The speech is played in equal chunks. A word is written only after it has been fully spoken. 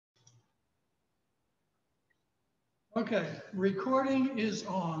Okay, recording is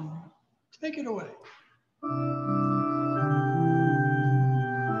on. Take it away.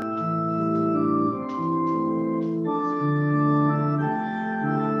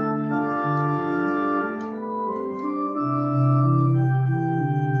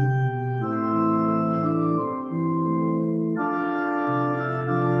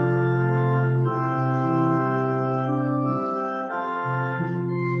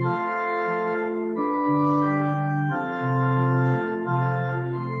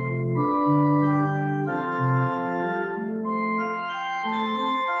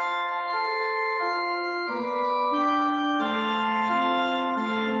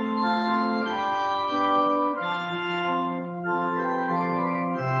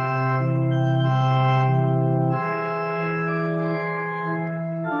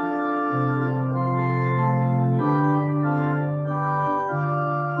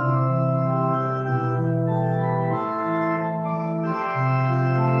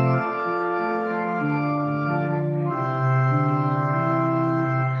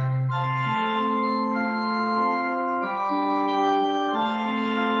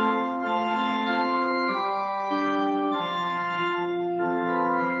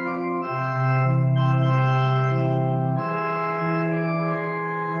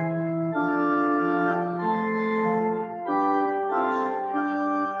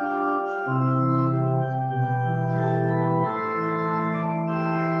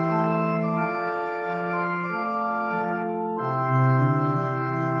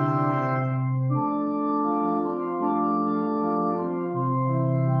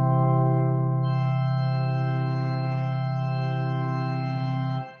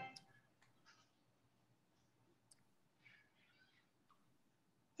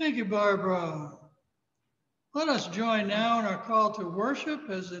 Thank you, Barbara. Let us join now in our call to worship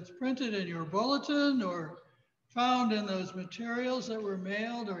as it's printed in your bulletin or found in those materials that were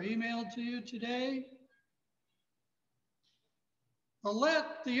mailed or emailed to you today.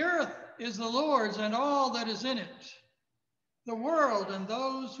 The earth is the Lord's and all that is in it, the world and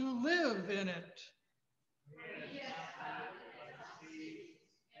those who live in it.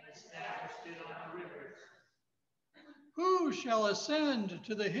 Who shall ascend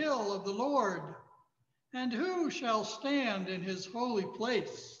to the hill of the Lord? And who shall stand in his holy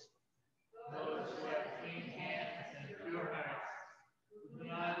place? Those who have clean hands and pure hearts, who do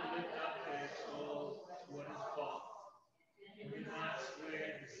not lift up their souls to what is false, and do not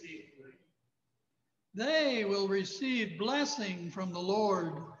swear deceitfully. They will receive blessing from the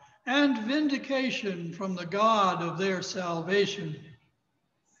Lord and vindication from the God of their salvation.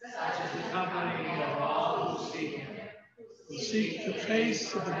 Such is the company of all who seek him, who seek the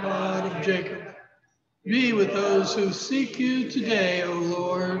face of the God of Jacob. Be with those who seek you today, O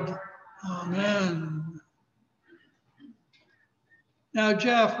Lord. Amen. Now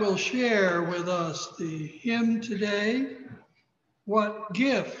Jeff will share with us the hymn today. What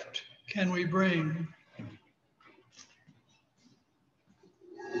gift can we bring?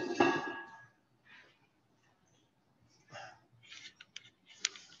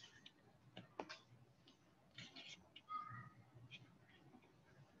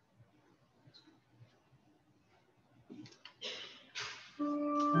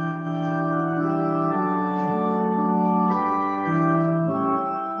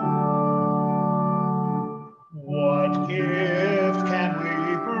 What gift can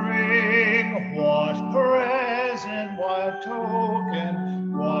we bring? What present, what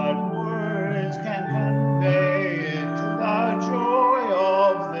token, what words can convey to the joy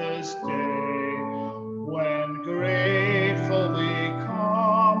of this day? When grateful we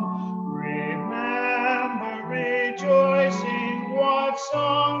come, remember rejoicing, what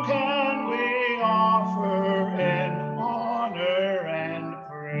song can we offer in honor and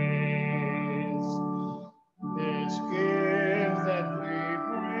praise? This gift that we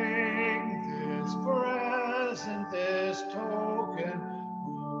bring, this present, this token,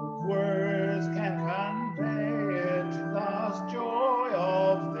 whose words can convey it to the joy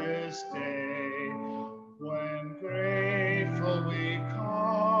of this day. When grateful we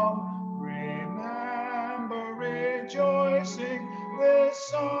come, remember rejoicing, this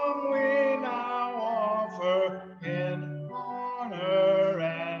song we now offer in honor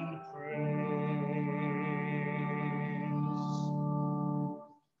and praise.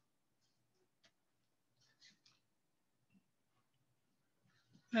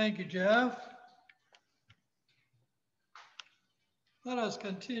 Thank you, Jeff. Let us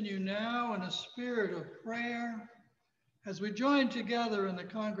continue now in a spirit of prayer as we join together in the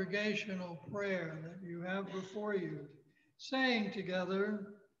congregational prayer that you have before you, saying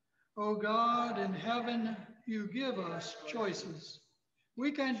together, O God in heaven you give us choices.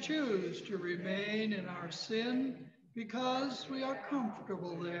 We can choose to remain in our sin because we are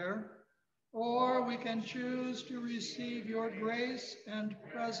comfortable there, or we can choose to receive your grace and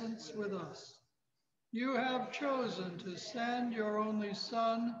presence with us. You have chosen to send your only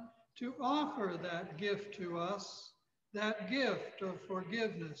Son to offer that gift to us, that gift of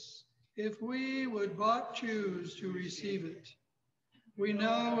forgiveness, if we would but choose to receive it. We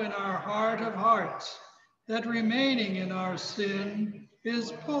know in our heart of hearts that remaining in our sin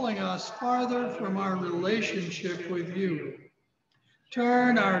is pulling us farther from our relationship with you.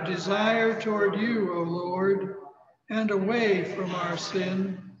 Turn our desire toward you, O Lord, and away from our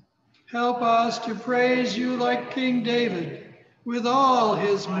sin. Help us to praise you like King David, with all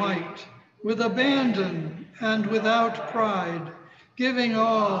his might, with abandon and without pride, giving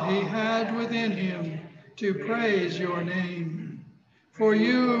all he had within him to praise your name. For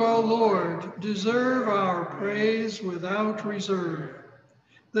you, O Lord, deserve our praise without reserve.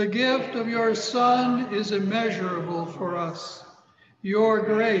 The gift of your Son is immeasurable for us. Your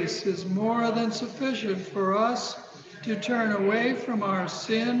grace is more than sufficient for us to turn away from our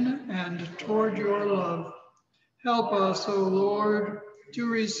sin and toward your love. Help us, O Lord,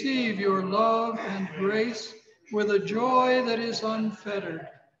 to receive your love and grace with a joy that is unfettered.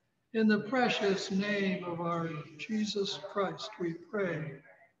 In the precious name of our Jesus Christ, we pray.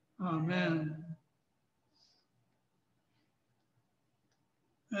 Amen.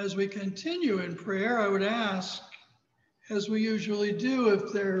 As we continue in prayer, I would ask, as we usually do,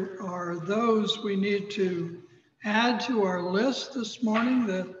 if there are those we need to add to our list this morning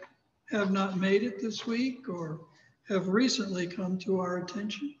that have not made it this week or have recently come to our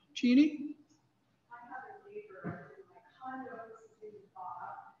attention. Jeannie? I have a neighbor in my condo in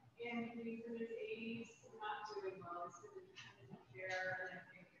Bob, and he's in his 80s, not doing well. He's been in a chair, and I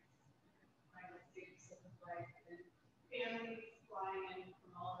think it's kind of stage of his life, and families flying in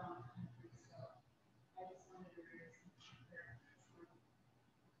from all around the country, so I just wanted to raise some prayer.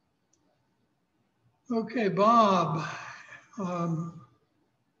 Okay, Bob,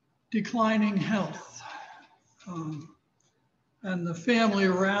 declining health, and the family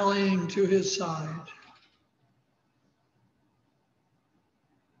rallying to his side.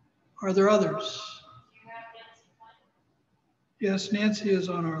 Are there others? Yes, Nancy is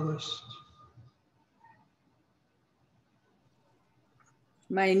on our list.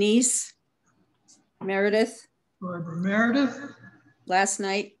 My niece, Meredith. Barbara Meredith.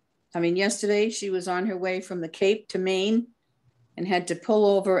 Yesterday, she was on her way from the Cape to Maine and had to pull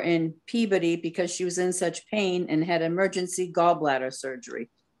over in Peabody because she was in such pain and had emergency gallbladder surgery.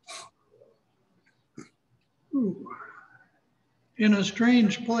 Ooh. In a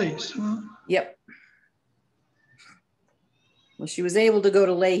strange place, huh? Yep. Well, she was able to go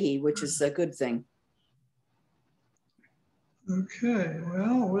to Leahy, which is a good thing. Okay,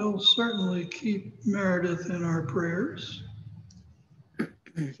 well, we'll certainly keep Meredith in our prayers.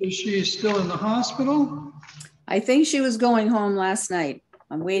 Is she still in the hospital? I think she was going home last night.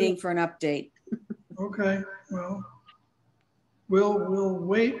 I'm waiting for an update. Okay, well, we'll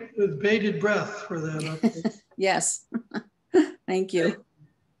wait with bated breath for that update. Yes, thank you.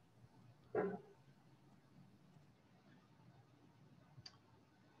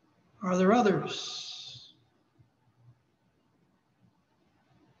 Are there others?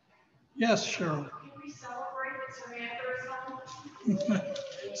 Yes, Cheryl. Can we celebrate Samantha or something?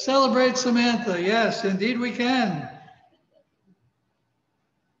 Celebrate Samantha. Yes, indeed we can.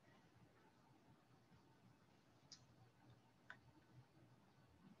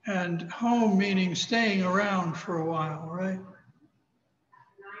 And home meaning staying around for a while, right?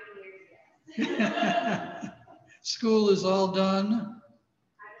 9 years. School is all done.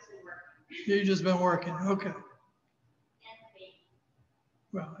 You've just been working. Okay.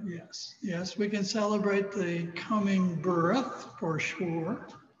 Well, yes, we can celebrate the coming birth for sure.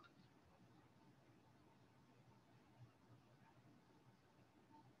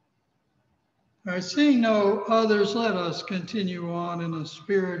 All right, seeing no others, let us continue on in a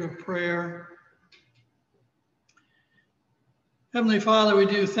spirit of prayer. Heavenly Father, we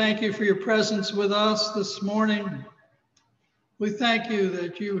do thank you for your presence with us this morning. We thank you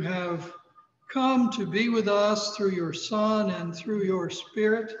that you have come to be with us through your Son and through your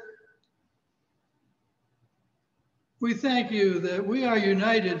Spirit. We thank you that we are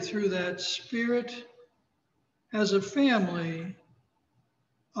united through that Spirit as a family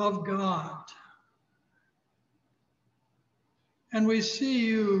of God. And we see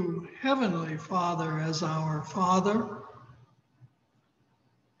you, Heavenly Father, as our Father,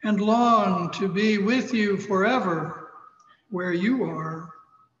 and long to be with you forever where you are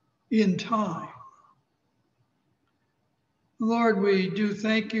in time. Lord, we do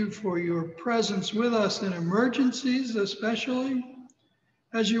thank you for your presence with us in emergencies, especially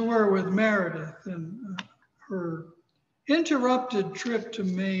as you were with Meredith and her interrupted trip to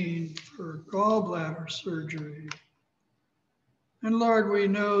Maine for gallbladder surgery. And Lord, we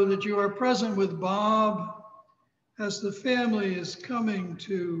know that you are present with Bob as the family is coming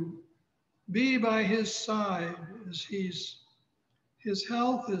to be by his side as his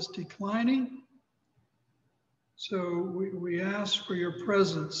health is declining. So we ask for your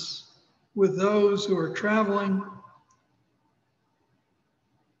presence with those who are traveling.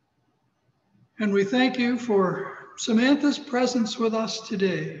 And we thank you for Samantha's presence with us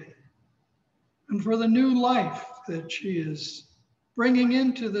today and for the new life that she is bringing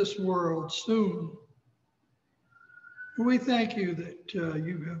into this world soon. We thank you that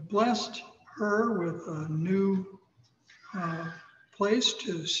you have blessed her with a new place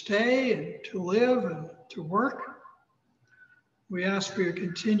to stay and to live and to work. We ask for your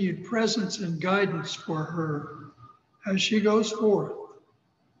continued presence and guidance for her as she goes forth.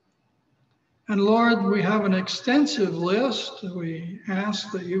 And Lord, we have an extensive list. We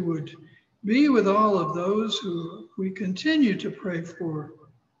ask that you would be with all of those who we continue to pray for.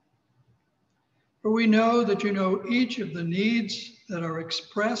 For we know that you know each of the needs that are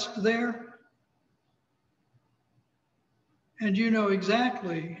expressed there. And you know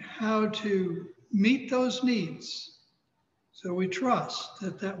exactly how to meet those needs. So we trust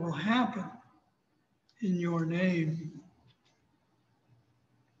that that will happen in your name.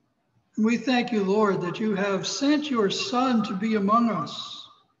 And we thank you, Lord, that you have sent your Son to be among us,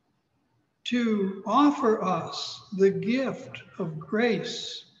 to offer us the gift of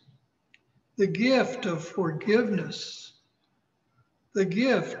grace, the gift of forgiveness, the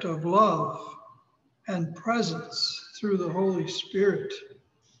gift of love and presence through the Holy Spirit.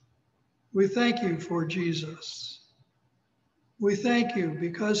 We thank you for Jesus. We thank you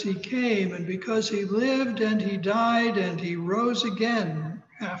because he came and because he lived and he died and he rose again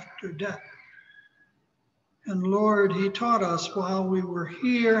after death. And Lord, he taught us while we were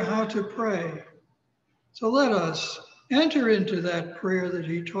here how to pray. So let us enter into that prayer that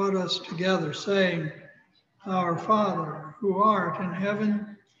he taught us together, saying, Our Father, who art in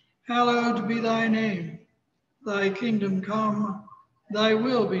heaven, hallowed be thy name. Thy kingdom come, thy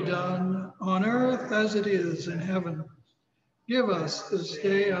will be done on earth as it is in heaven. Give us this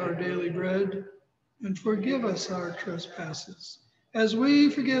day our daily bread, and forgive us our trespasses, as we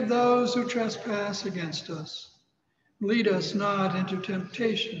forgive those who trespass against us. Lead us not into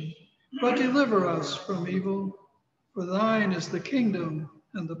temptation, but deliver us from evil. For thine is the kingdom,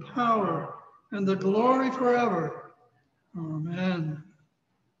 and the power, and the glory forever. Amen.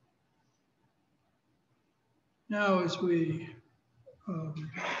 Now, as we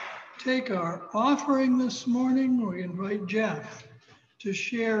take our offering this morning, we invite Jeff to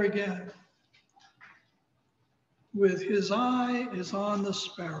share again with His eye is on the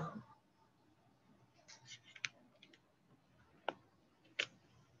sparrow.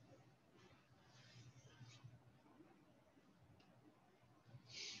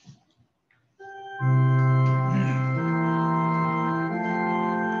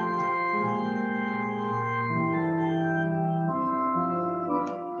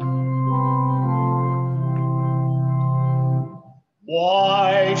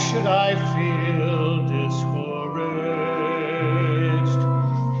 Why should I feel discouraged?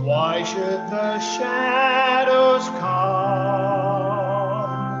 Why should the shadows come?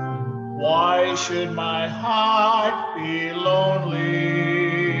 Why should my heart be lonely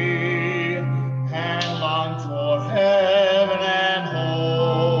and long for heaven and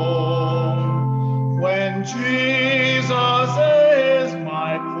home when Jesus is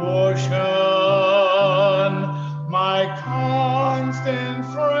my portion? My constant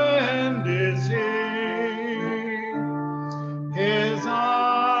friend is he. His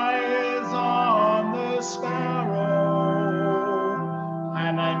eye is on the sparrow,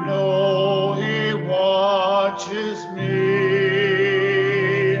 and I know he watches me.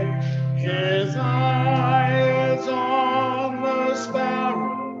 His eye is on the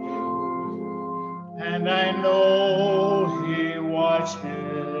sparrow, and I know he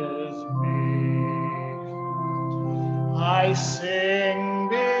watches me. I sing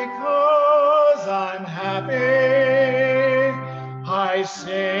because I'm happy. I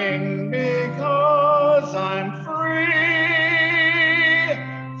sing because I'm free.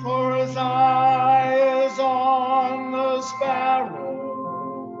 For his eye is on the sparrow,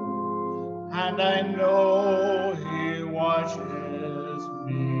 and I know he watches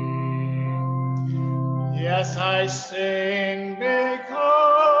me. Yes, I sing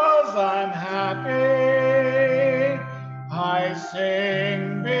because I'm happy. I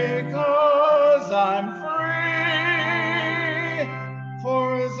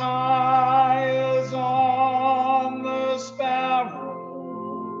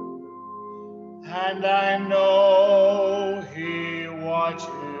and I know he watches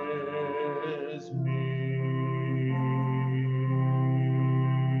me.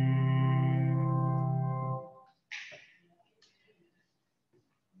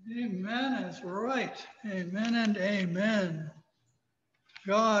 Amen is right. Amen and amen.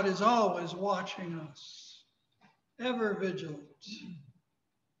 God is always watching us, ever vigilant,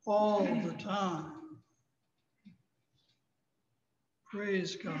 all the time.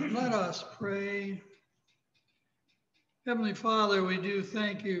 Praise God. Let us pray. Heavenly Father, we do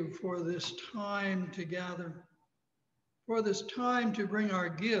thank you for this time to gather, for this time to bring our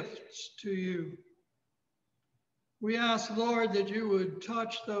gifts to you. We ask, Lord, that you would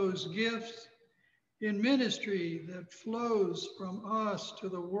touch those gifts in ministry that flows from us to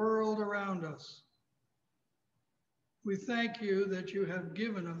the world around us. We thank you that you have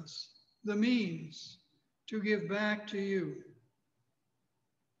given us the means to give back to you,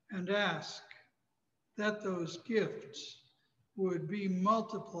 and ask that those gifts would be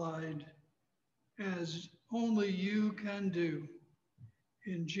multiplied as only you can do.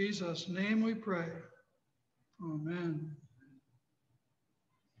 In Jesus' name we pray. Amen.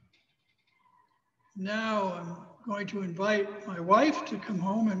 Now I'm going to invite my wife to come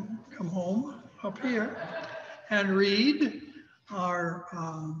home up here and read our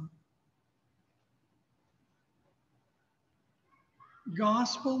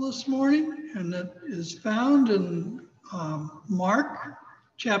gospel this morning, and that is found in Mark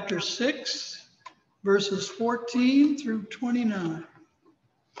chapter 6, verses 14 through 29.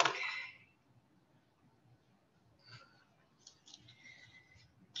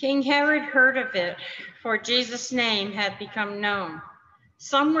 King Herod heard of it, for Jesus' name had become known.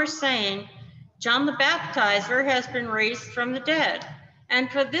 Some were saying, John the Baptizer has been raised from the dead, and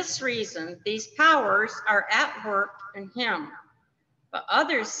for this reason these powers are at work in him. But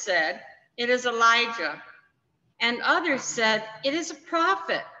others said, it is Elijah. And others said, it is a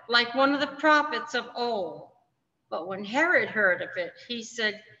prophet, like one of the prophets of old. But when Herod heard of it, he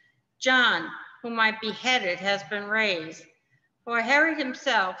said, John, whom I beheaded, has been raised. For Herod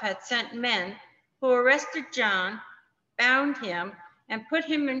himself had sent men who arrested John, bound him, and put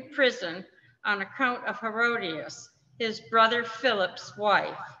him in prison on account of Herodias, his brother Philip's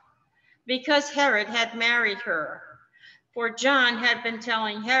wife, because Herod had married her. For John had been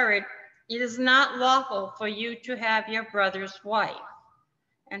telling Herod, it is not lawful for you to have your brother's wife.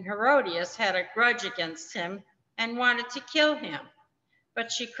 And Herodias had a grudge against him and wanted to kill him, but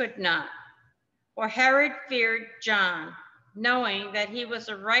she could not. For Herod feared John, knowing that he was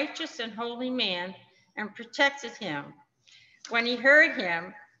a righteous and holy man, and protected him. When he heard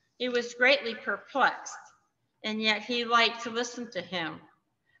him, he was greatly perplexed, and yet he liked to listen to him.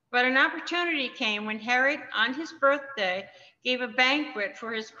 But an opportunity came when Herod, on his birthday, gave a banquet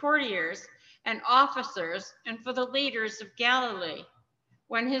for his courtiers and officers and for the leaders of Galilee.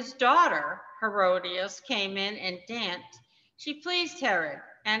 When his daughter, Herodias, came in and danced, she pleased Herod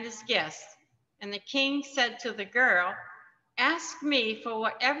and his guests. And the king said to the girl, ask me for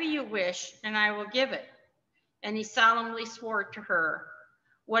whatever you wish, and I will give it. And he solemnly swore to her,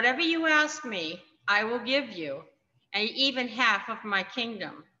 whatever you ask me, I will give you, and even half of my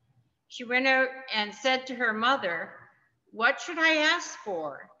kingdom. She went out and said to her mother, what should I ask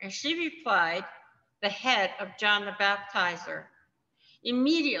for? And she replied, the head of John the Baptizer.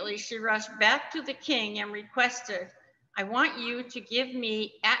 Immediately she rushed back to the king and requested, I want you to give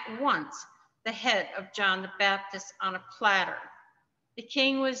me at once the head of John the Baptist on a platter. The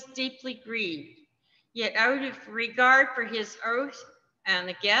king was deeply grieved, yet out of regard for his oath and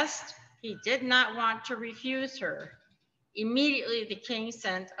the guest, he did not want to refuse her. Immediately the king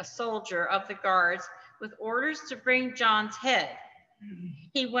sent a soldier of the guards with orders to bring John's head.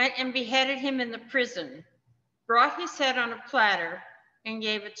 He went and beheaded him in the prison, brought his head on a platter, and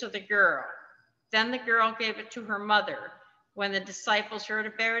gave it to the girl. Then the girl gave it to her mother. When the disciples heard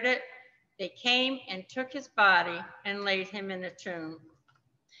about it, they came and took his body and laid him in a tomb.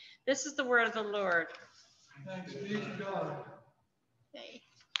 This is the word of the Lord. Thanks be to God. Okay.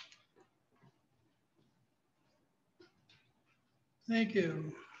 Thank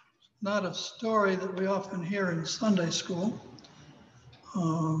you. Not a story that we often hear in Sunday school.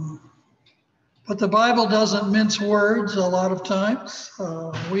 But the Bible doesn't mince words a lot of times.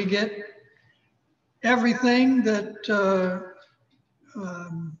 We get everything that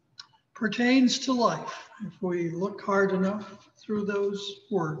pertains to life if we look hard enough through those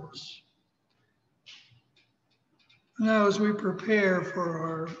words. Now, as we prepare for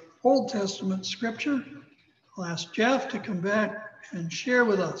our Old Testament scripture, I'll ask Jeff to come back and share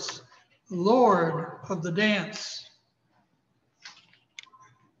with us the Lord of the dance.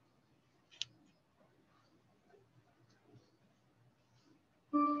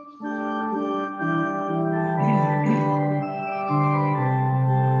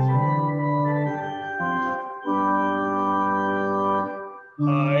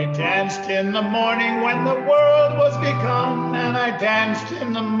 I danced in the morning when the world was begun, and I danced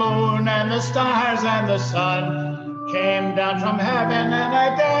in the moon and the stars and the sun came down from heaven, and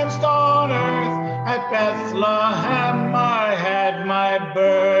I danced on earth. At Bethlehem I had my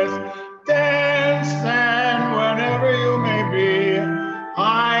birth. Dance then wherever you may be.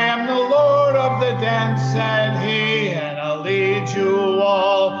 I am the Lord of the dance, said he, and I'll lead you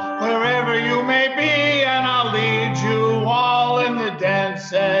all wherever you may be, and I'll lead you all in the dance,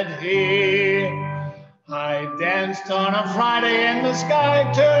 said he. I danced on a Friday and the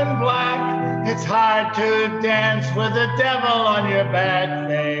sky turned black. It's hard to dance with the devil on your back.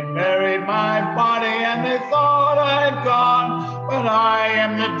 They buried my body and they thought I'd gone, but I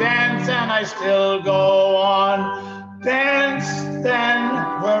am the dance and I still go on. Dance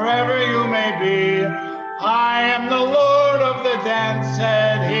then wherever you may be. I am the Lord of the dance,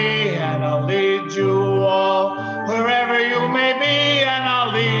 said he, and I'll lead you all wherever you may be, and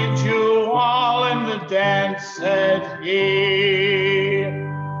I'll lead you all in the dance, said he.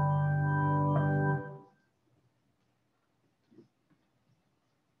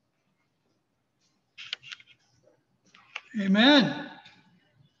 Amen.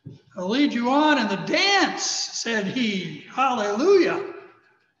 I'll lead you on in the dance, said he. Hallelujah.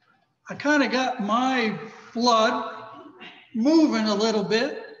 I kind of got my blood moving a little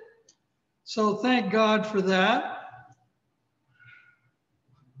bit, so thank God for that.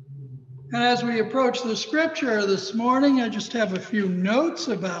 And as we approach the scripture this morning, I just have a few notes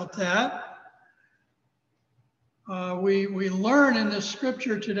about that. We learn in this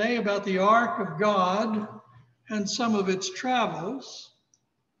scripture today about the Ark of God and some of its travels.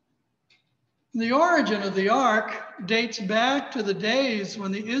 The origin of the Ark dates back to the days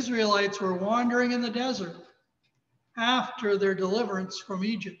when the Israelites were wandering in the desert after their deliverance from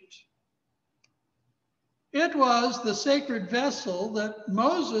Egypt. It was the sacred vessel that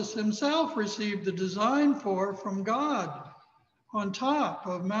Moses himself received the design for from God on top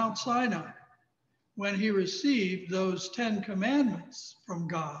of Mount Sinai when he received those 10 commandments from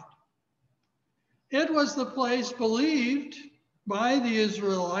God. It was the place believed by the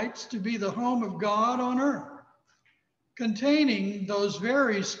Israelites to be the home of God on earth, containing those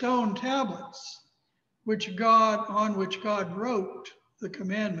very stone tablets on which God wrote the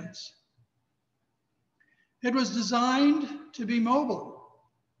commandments. It was designed to be mobile,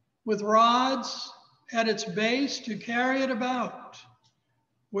 with rods at its base to carry it about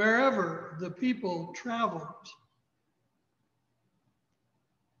wherever the people traveled.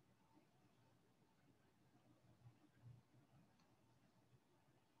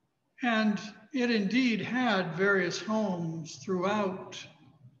 And it indeed had various homes throughout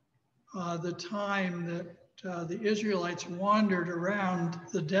the time that the Israelites wandered around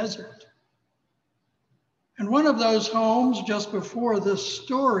the desert. And one of those homes, just before this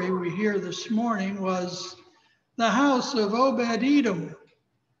story we hear this morning, was the house of Obed-Edom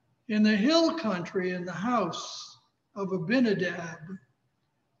in the hill country, in the house of Abinadab,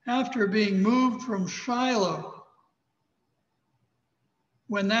 after being moved from Shiloh,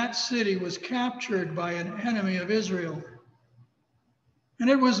 when that city was captured by an enemy of Israel. And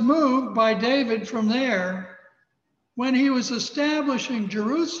it was moved by David from there when he was establishing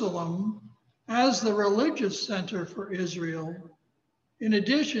Jerusalem as the religious center for Israel, in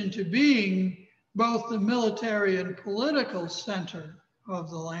addition to being both the military and political center of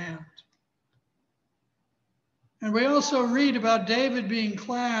the land. And we also read about David being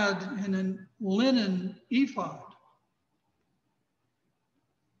clad in a linen ephod.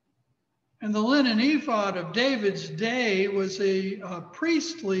 And the linen ephod of David's day was a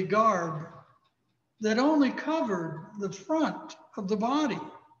priestly garb that only covered the front of the body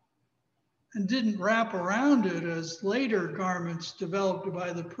and didn't wrap around it as later garments developed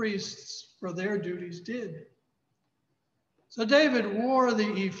by the priests for their duties did. So David wore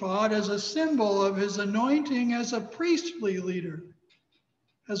the ephod as a symbol of his anointing as a priestly leader,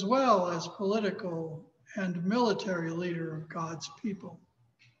 as well as political and military leader of God's people.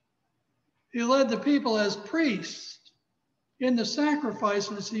 He led the people as priest in the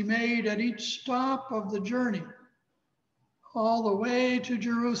sacrifices he made at each stop of the journey, all the way to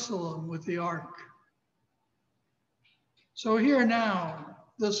Jerusalem with the ark. So here now,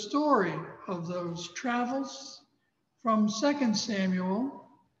 the story of those travels from 2 Samuel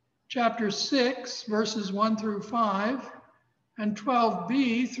chapter 6, verses 1 through 5, and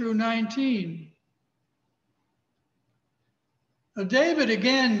 12b through 19. Now David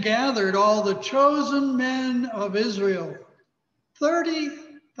again gathered all the chosen men of Israel,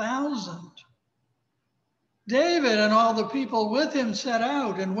 30,000. David and all the people with him set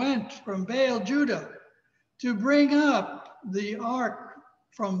out and went from Baal Judah to bring up the ark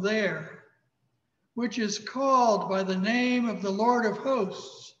from there, which is called by the name of the Lord of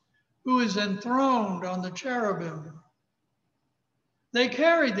hosts, who is enthroned on the cherubim. They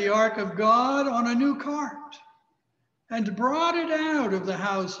carried the ark of God on a new cart and brought it out of the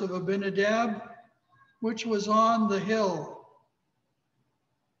house of Abinadab, which was on the hill.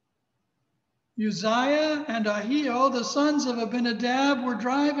 Uzziah and Ahio, the sons of Abinadab, were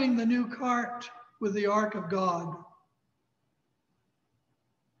driving the new cart with the ark of God.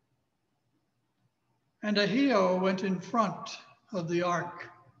 And Ahio went in front of the ark.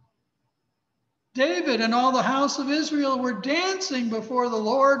 David and all the house of Israel were dancing before the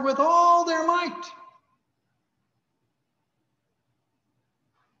Lord with all their might.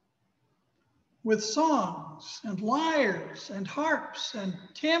 With songs and lyres and harps and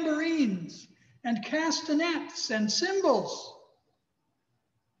tambourines and castanets and cymbals.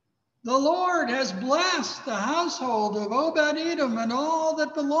 The Lord has blessed the household of Obed-Edom and all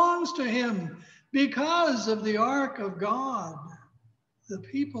that belongs to him because of the ark of God. The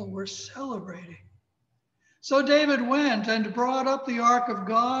people were celebrating. So David went and brought up the ark of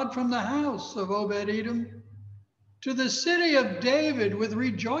God from the house of Obed-Edom to the city of David with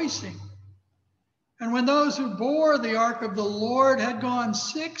rejoicing. And when those who bore the ark of the Lord had gone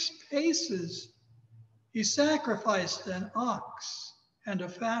 6 paces, he sacrificed an ox and a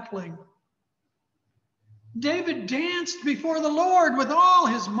fatling. David danced before the Lord with all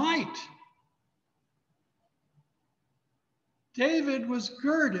his might. David was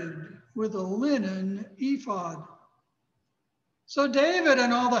girded with a linen ephod. So David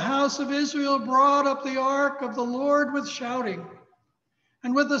and all the house of Israel brought up the ark of the Lord with shouting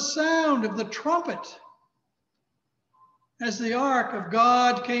and with the sound of the trumpet. As the ark of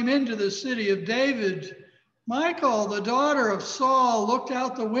God came into the city of David, Michal, the daughter of Saul, looked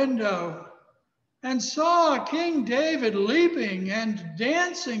out the window and saw King David leaping and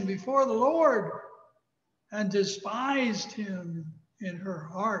dancing before the Lord, and despised him in her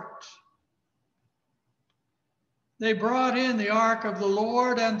heart. They brought in the ark of the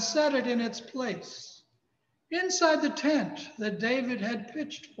Lord and set it in its place, inside the tent that David had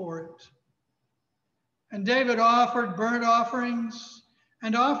pitched for it. And David offered burnt offerings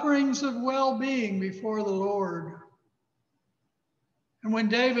and offerings of well-being before the Lord. And when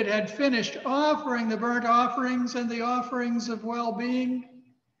David had finished offering the burnt offerings and the offerings of well-being,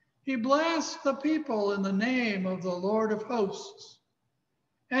 he blessed the people in the name of the Lord of hosts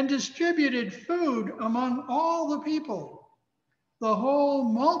and distributed food among all the people, the whole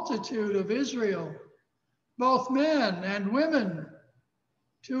multitude of Israel, both men and women,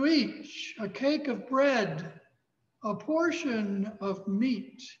 to each a cake of bread, a portion of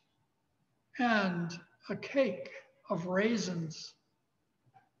meat, and a cake of raisins.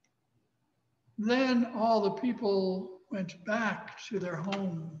 Then all the people went back to their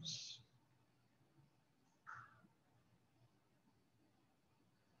homes.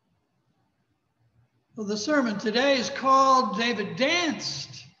 Well, the sermon today is called David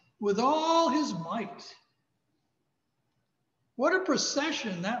Danced with All His Might. What a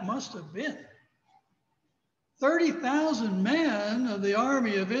procession that must have been. 30,000 men of the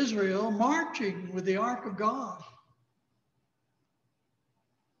army of Israel marching with the ark of God,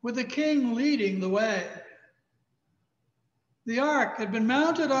 with the king leading the way. The ark had been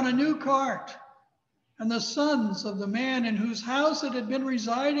mounted on a new cart, and the sons of the man in whose house it had been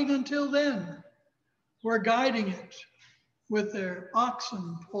residing until then were guiding it with their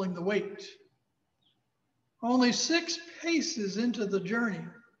oxen pulling the weight. Only 6 paces into the journey,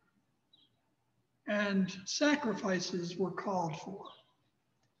 and sacrifices were called for.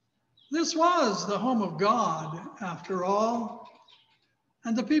 This was the home of God, after all,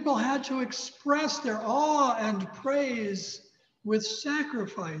 and the people had to express their awe and praise with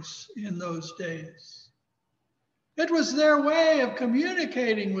sacrifice in those days. It was their way of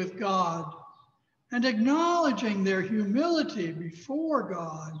communicating with God and acknowledging their humility before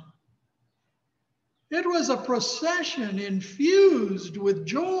God. It was a procession infused with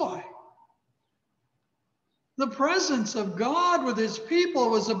joy. The presence of God with his people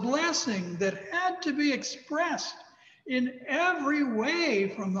was a blessing that had to be expressed in every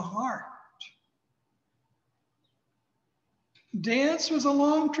way from the heart. Dance was a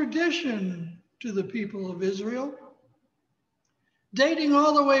long tradition to the people of Israel, dating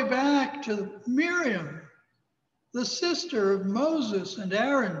all the way back to Miriam, the sister of Moses and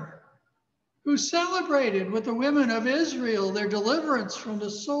Aaron, who celebrated with the women of Israel their deliverance from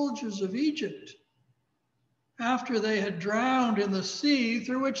the soldiers of Egypt after they had drowned in the sea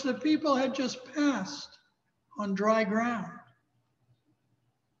through which the people had just passed on dry ground.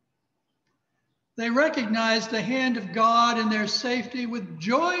 They recognized the hand of God in their safety with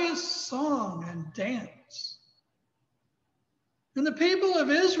joyous song and dance. And the people of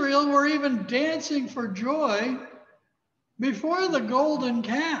Israel were even dancing for joy before the golden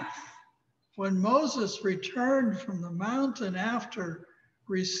calf when Moses returned from the mountain after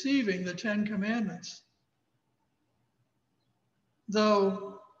receiving the 10 Commandments.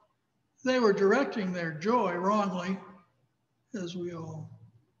 Though they were directing their joy wrongly, as we all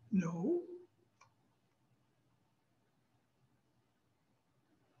know.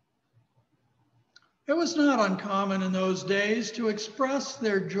 It was not uncommon in those days to express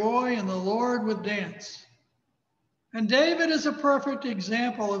their joy in the Lord with dance. And David is a perfect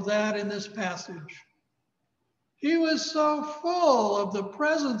example of that in this passage. He was so full of the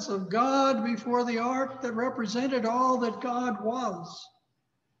presence of God before the ark that represented all that God was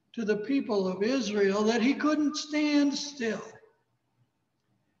to the people of Israel that he couldn't stand still.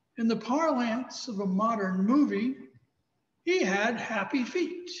 In the parlance of a modern movie, he had happy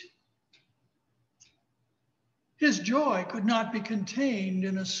feet. His joy could not be contained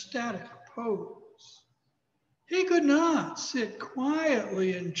in a static pose. He could not sit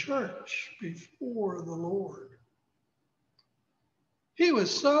quietly in church before the Lord. He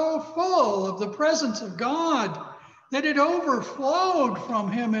was so full of the presence of God that it overflowed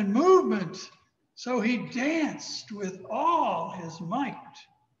from him in movement, so he danced with all his might.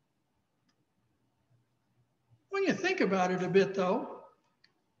 When you think about it a bit, though,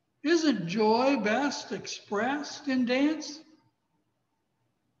 isn't joy best expressed in dance?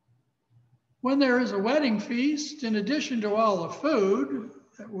 When there is a wedding feast, in addition to all the food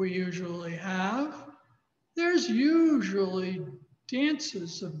that we usually have, there's usually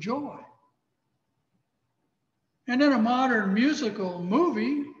dances of joy. And in a modern musical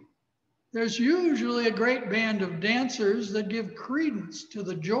movie, there's usually a great band of dancers that give credence to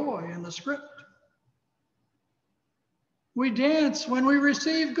the joy in the script. We dance when we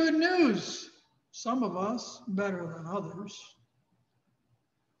receive good news, some of us better than others,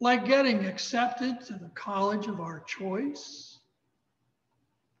 like getting accepted to the college of our choice,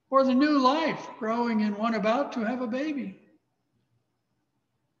 or the new life growing in one about to have a baby,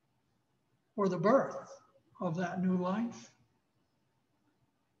 or the birth of that new life.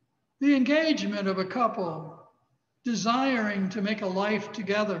 The engagement of a couple desiring to make a life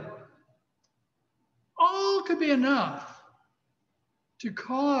together. All could be enough to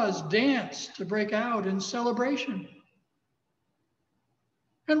cause dance to break out in celebration.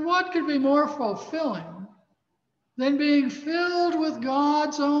 And what could be more fulfilling than being filled with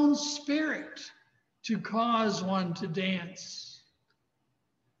God's own Spirit to cause one to dance?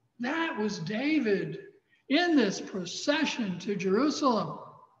 That was David in this procession to Jerusalem.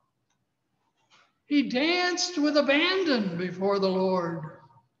 He danced with abandon before the Lord,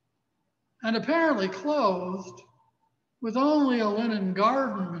 and apparently clothed with only a linen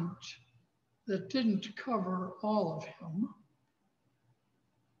garment that didn't cover all of him.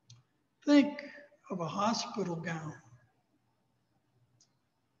 Think of a hospital gown.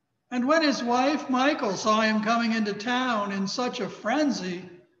 And when his wife, Michal, saw him coming into town in such a frenzy,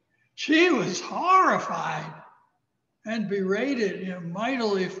 she was horrified and berated him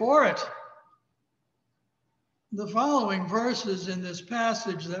mightily for it. The following verses in this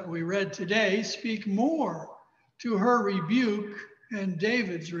passage that we read today speak more to her rebuke and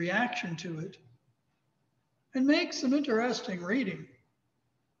David's reaction to it, and make some interesting reading.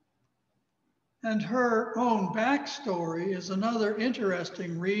 And her own backstory is another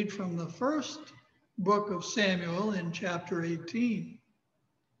interesting read from the first book of Samuel in chapter 18.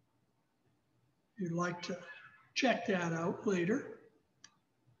 You'd like to check that out later.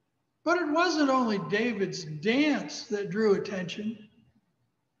 But it wasn't only David's dance that drew attention,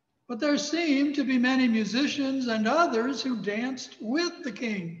 but there seemed to be many musicians and others who danced with the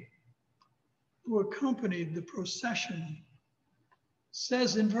king, who accompanied the procession. It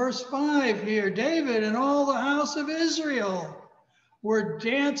says in verse 5 here, David and all the house of Israel were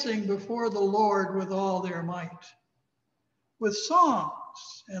dancing before the Lord with all their might, with songs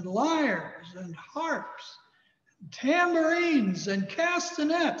and lyres and harps, and tambourines and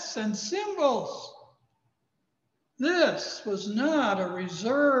castanets and cymbals. This was not a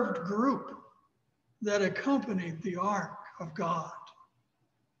reserved group that accompanied the ark of God.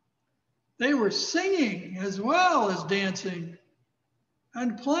 They were singing as well as dancing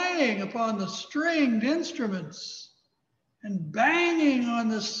and playing upon the stringed instruments and banging on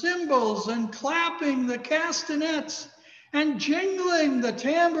the cymbals and clapping the castanets and jingling the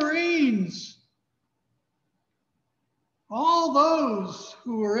tambourines. All those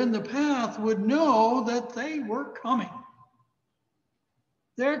who were in the path would know that they were coming.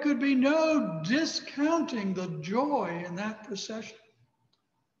 There could be no discounting the joy in that procession.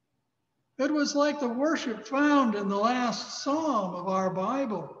 It was like the worship found in the last psalm of our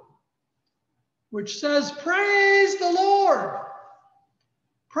Bible, which says, "Praise the Lord."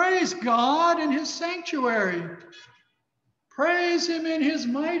 Praise God in his sanctuary. Praise him in his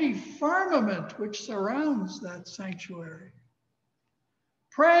mighty firmament, which surrounds that sanctuary.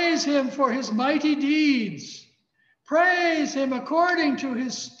 Praise him for his mighty deeds. Praise him according to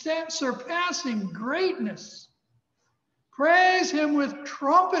his surpassing greatness. Praise him with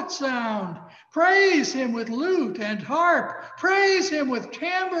trumpet sound. Praise him with lute and harp. Praise him with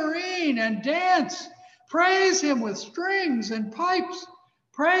tambourine and dance. Praise him with strings and pipes.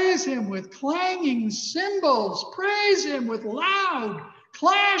 Praise him with clanging cymbals. Praise him with loud,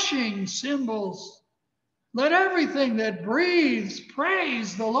 clashing cymbals. Let everything that breathes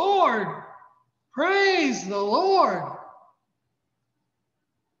praise the Lord. Praise the Lord.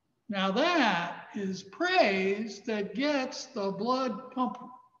 Now that is praise that gets the blood pumping.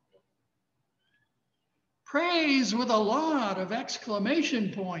 Praise with a lot of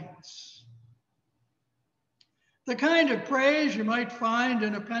exclamation points. The kind of praise you might find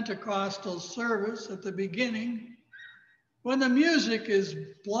in a Pentecostal service at the beginning, when the music is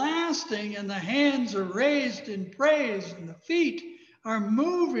blasting and the hands are raised in praise and the feet are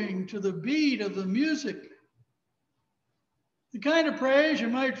moving to the beat of the music. The kind of praise you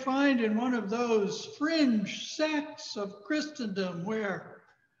might find in one of those fringe sects of Christendom where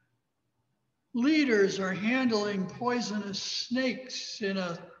leaders are handling poisonous snakes in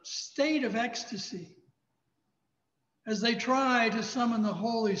a state of ecstasy as they try to summon the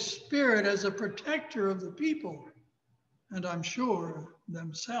Holy Spirit as a protector of the people, and I'm sure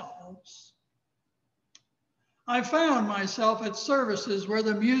themselves. I found myself at services where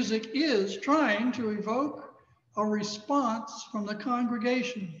the music is trying to evoke a response from the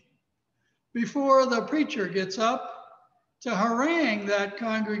congregation before the preacher gets up to harangue that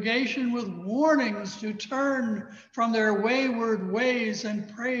congregation with warnings to turn from their wayward ways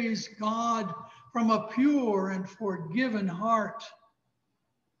and praise God from a pure and forgiven heart.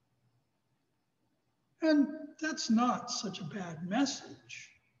 And that's not such a bad message.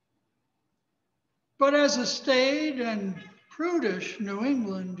 But as a staid and prudish New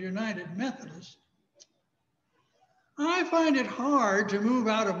England United Methodist, I find it hard to move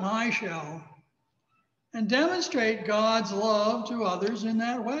out of my shell and demonstrate God's love to others in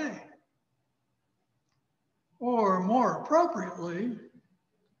that way. Or more appropriately,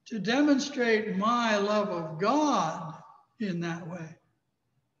 to demonstrate my love of God in that way.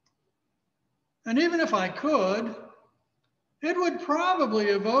 And even if I could, it would probably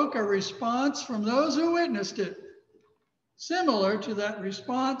evoke a response from those who witnessed it, similar to that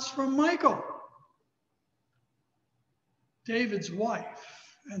response from Michal, David's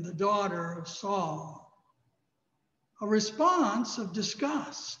wife and the daughter of Saul. A response of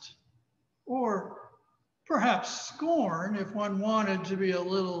disgust, or perhaps scorn if one wanted to be a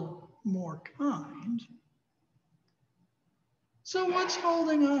little more kind. So what's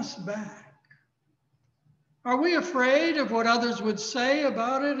holding us back? Are we afraid of what others would say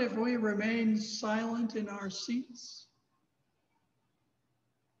about it if we remain silent in our seats?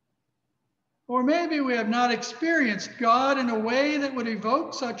 Or maybe we have not experienced God in a way that would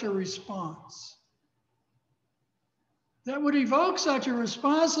evoke such a response. That would evoke such a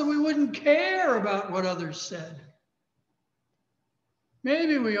response that we wouldn't care about what others said.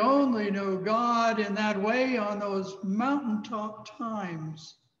 Maybe we only know God in that way on those mountaintop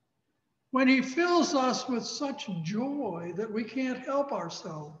times when he fills us with such joy that we can't help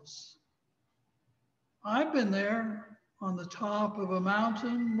ourselves. I've been there on the top of a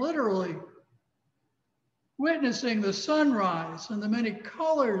mountain, literally, witnessing the sunrise and the many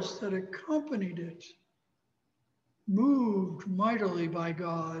colors that accompanied it, moved mightily by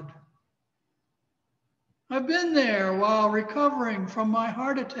God. I've been there while recovering from my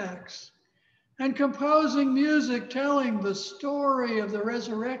heart attacks and composing music telling the story of the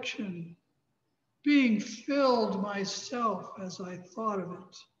resurrection, being filled myself as I thought of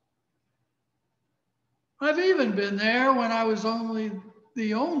it. I've even been there when I was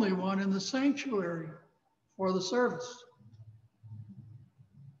the only one in the sanctuary for the service.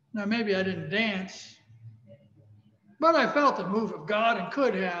 Now, maybe I didn't dance, but I felt the move of God and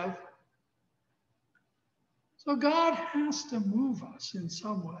could have. So God has to move us in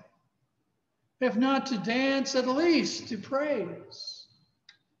some way. If not to dance, at least to praise.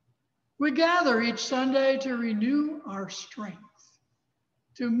 We gather each Sunday to renew our strength,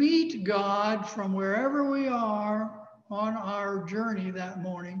 to meet God from wherever we are on our journey that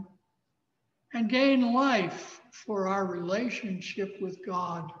morning, and gain life for our relationship with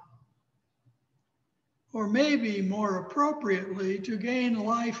God. Or maybe more appropriately, to gain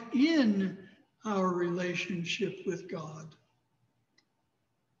life in our relationship with God.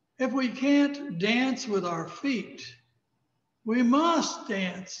 If we can't dance with our feet, we must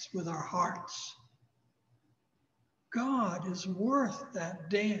dance with our hearts. God is worth that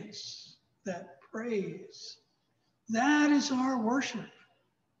dance, that praise. That is our worship.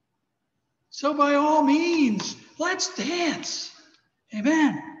 So by all means, let's dance.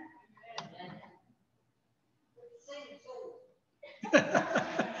 Amen.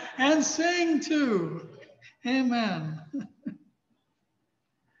 And sing too. Amen.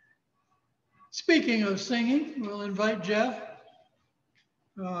 Speaking of singing, we'll invite Jeff.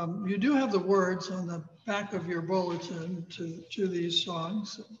 You do have the words on the back of your bulletin to these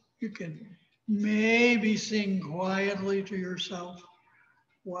songs. You can maybe sing quietly to yourself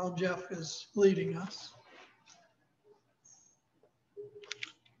while Jeff is leading us.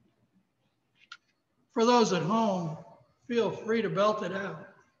 For those at home, feel free to belt it out.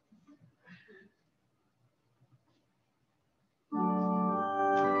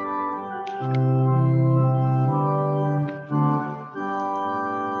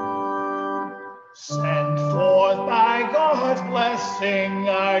 Sent forth by God's blessing,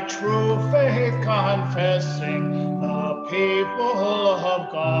 our true faith confessing, the people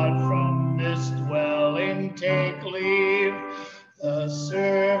of God from this dwelling take leave. The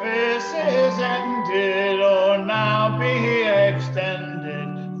service is ended, or now be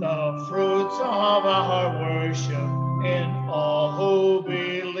extended, the fruits of our worship in all who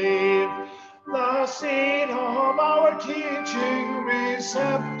believe. The seed of our teaching,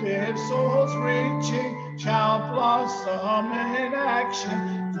 receptive souls reaching, shall blossom in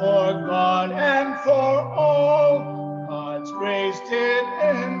action for God and for all. God's grace did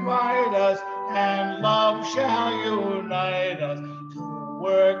invite us, and love shall unite us to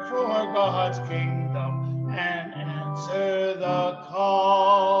work for God's kingdom and answer the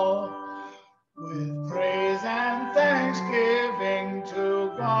call. With praise and thanksgiving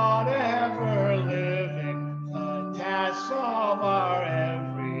to God ever living, the tasks of our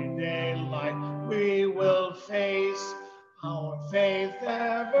everyday life we will face, our faith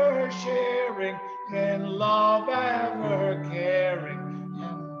ever sharing, in love ever caring,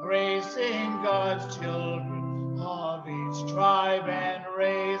 embracing God's children of each tribe and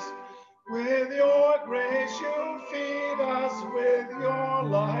race. With your grace you feed us, with your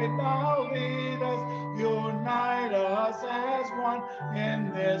light now lead us, unite us as one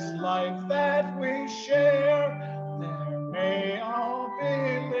in this life that we share. There may all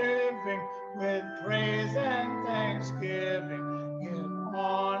be living with praise and thanksgiving, give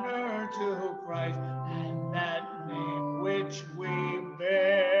honor to Christ and that name which we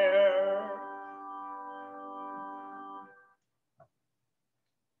bear.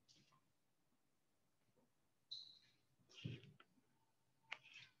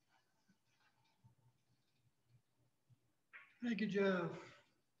 Thank you, Jeff.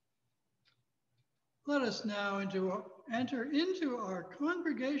 Let us now enter into our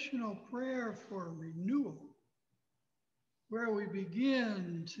congregational prayer for renewal, where we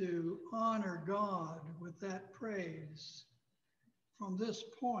begin to honor God with that praise from this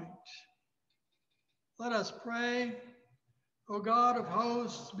point. Let us pray. O God of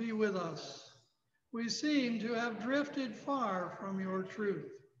hosts, be with us. We seem to have drifted far from your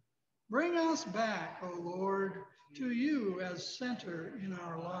truth. Bring us back, O Lord, to you as center in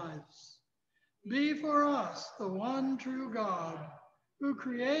our lives. Be for us the one true God who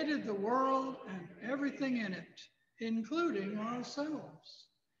created the world and everything in it, including ourselves.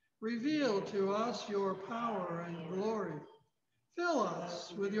 Reveal to us your power and glory. Fill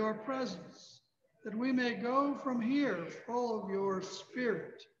us with your presence, that we may go from here full of your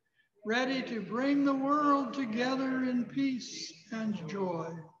Spirit, ready to bring the world together in peace and joy.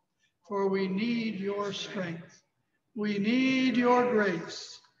 For we need your strength. We need your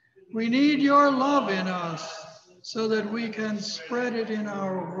grace. We need your love in us so that we can spread it in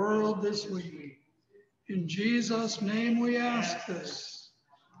our world this week. In Jesus' name we ask this.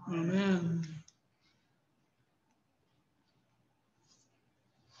 Amen.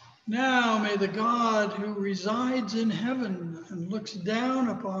 Now may the God who resides in heaven and looks down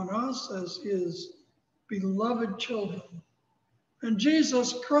upon us as his beloved children, and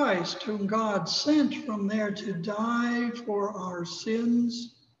Jesus Christ, whom God sent from there to die for our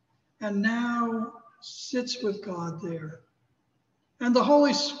sins, and now sits with God there, and the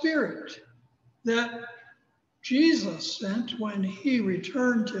Holy Spirit that Jesus sent when he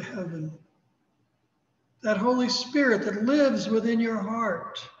returned to heaven, that Holy Spirit that lives within your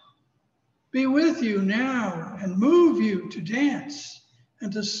heart, be with you now and move you to dance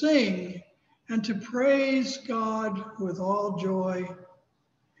and to sing and to praise God with all joy.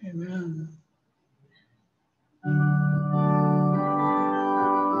 Amen.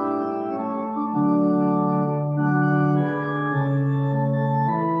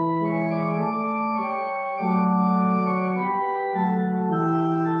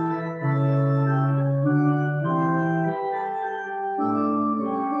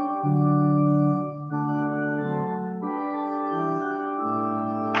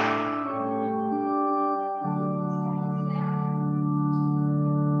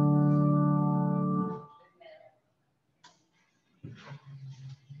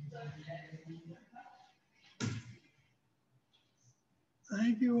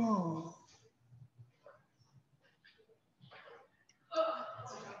 Thank you all.